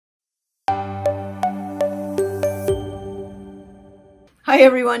Hi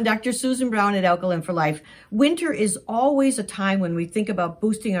everyone, Dr. Susan Brown at Alkaline for Life. Winter is always a time when we think about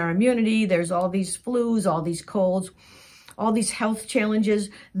boosting our immunity. There's all these flus, all these colds, all these health challenges.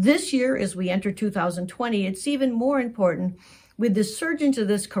 This year, as we enter 2020, it's even more important with the surge of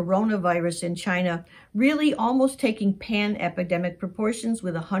this coronavirus in China really almost taking pan-epidemic proportions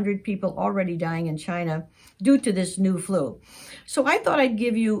with 100 people already dying in China due to this new flu. So I thought I'd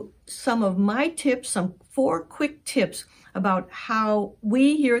give you some of my tips, some 4 quick tips about how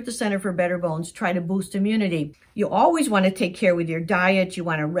we here at the Center for Better Bones try to boost immunity. You always want to take care with your diet. You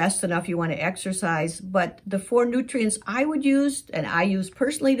want to rest enough. You want to exercise. But the 4 nutrients I would use, and I use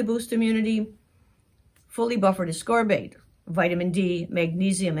personally to boost immunity: fully buffered ascorbate, vitamin D,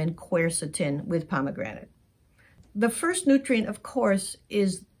 magnesium, and quercetin with pomegranate. The first nutrient, of course,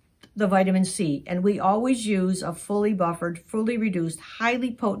 is the vitamin C, and we always use a fully buffered, fully reduced,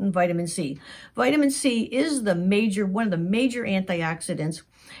 highly potent vitamin C. Vitamin C is one of the major antioxidants,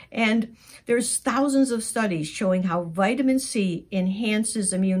 and there's thousands of studies showing how vitamin C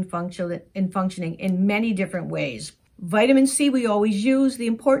enhances immune functioning in many different ways. Vitamin C we always use. The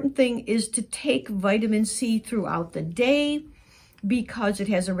important thing is to take vitamin C throughout the day because it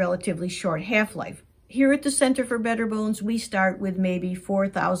has a relatively short half-life. Here at the Center for Better Bones, we start with maybe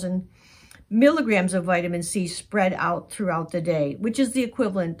 4,000 milligrams of vitamin C spread out throughout the day, which is the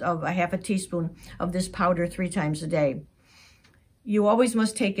equivalent of a half a teaspoon of this powder 3 times a day. You always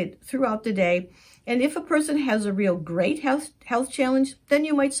must take it throughout the day. And if a person has a real great health challenge, then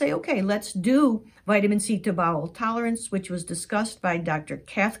you might say, okay, let's do vitamin C to bowel tolerance, which was discussed by Dr.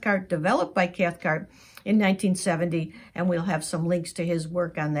 Cathcart, developed by Cathcart in 1970, and we'll have some links to his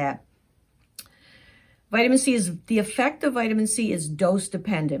work on that. The effect of vitamin C is dose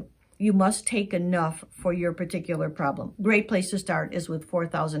dependent. You must take enough for your particular problem. Great place to start is with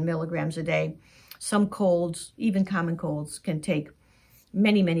 4,000 milligrams a day. Some colds, even common colds, can take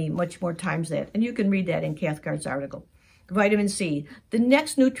much more times that. And you can read that in Cathcart's article. Vitamin C. The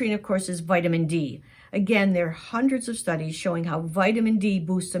next nutrient, of course, is vitamin D. Again, there are hundreds of studies showing how vitamin D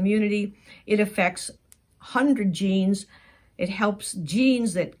boosts immunity. It affects 100 genes. It helps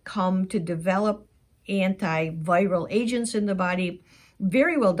genes that come to develop antiviral agents in the body.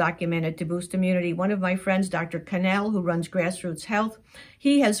 Very well documented to boost immunity. One of my friends, Dr. Cannell, who runs Grassroots Health,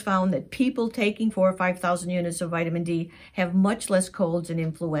 he has found that people taking 4,000 or 5,000 units of vitamin D have much less colds and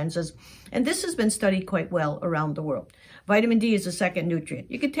influenzas. And this has been studied quite well around the world. Vitamin D is the second nutrient.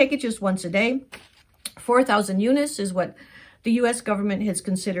 You can take it just once a day. 4,000 units is what the U.S. government has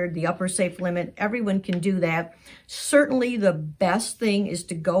considered the upper safe limit. Everyone can do that. Certainly the best thing is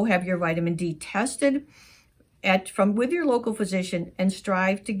to go have your vitamin D tested with your local physician and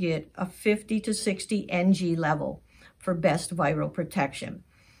strive to get a 50 to 60 ng level for best viral protection.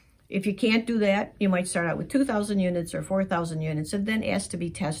 If you can't do that, you might start out with 2,000 units or 4,000 units and then ask to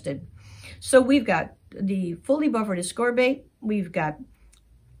be tested. So we've got the fully buffered ascorbate, we've got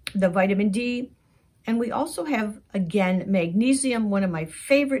the vitamin D, and we also have, again, magnesium, one of my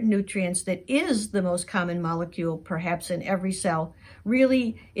favorite nutrients that is the most common molecule, perhaps in every cell,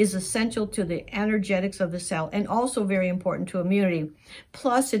 really is essential to the energetics of the cell and also very important to immunity.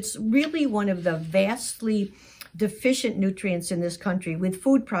 Plus, it's really one of the vastly deficient nutrients in this country. With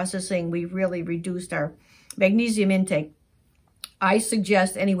food processing, we've really reduced our magnesium intake. I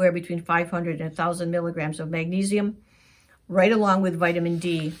suggest anywhere between 500 and 1,000 milligrams of magnesium, right along with vitamin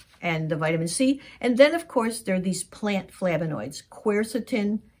D and the vitamin C. And then, of course, there are these plant flavonoids.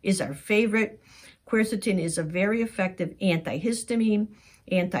 Quercetin is our favorite. Quercetin is a very effective antihistamine,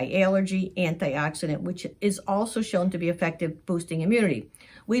 anti-allergy, antioxidant, which is also shown to be effective boosting immunity.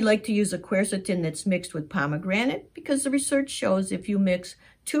 We like to use a quercetin that's mixed with pomegranate because the research shows if you mix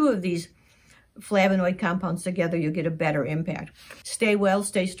 2 of these flavonoid compounds together, you'll get a better impact. Stay well,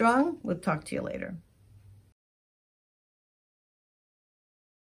 stay strong. We'll talk to you later.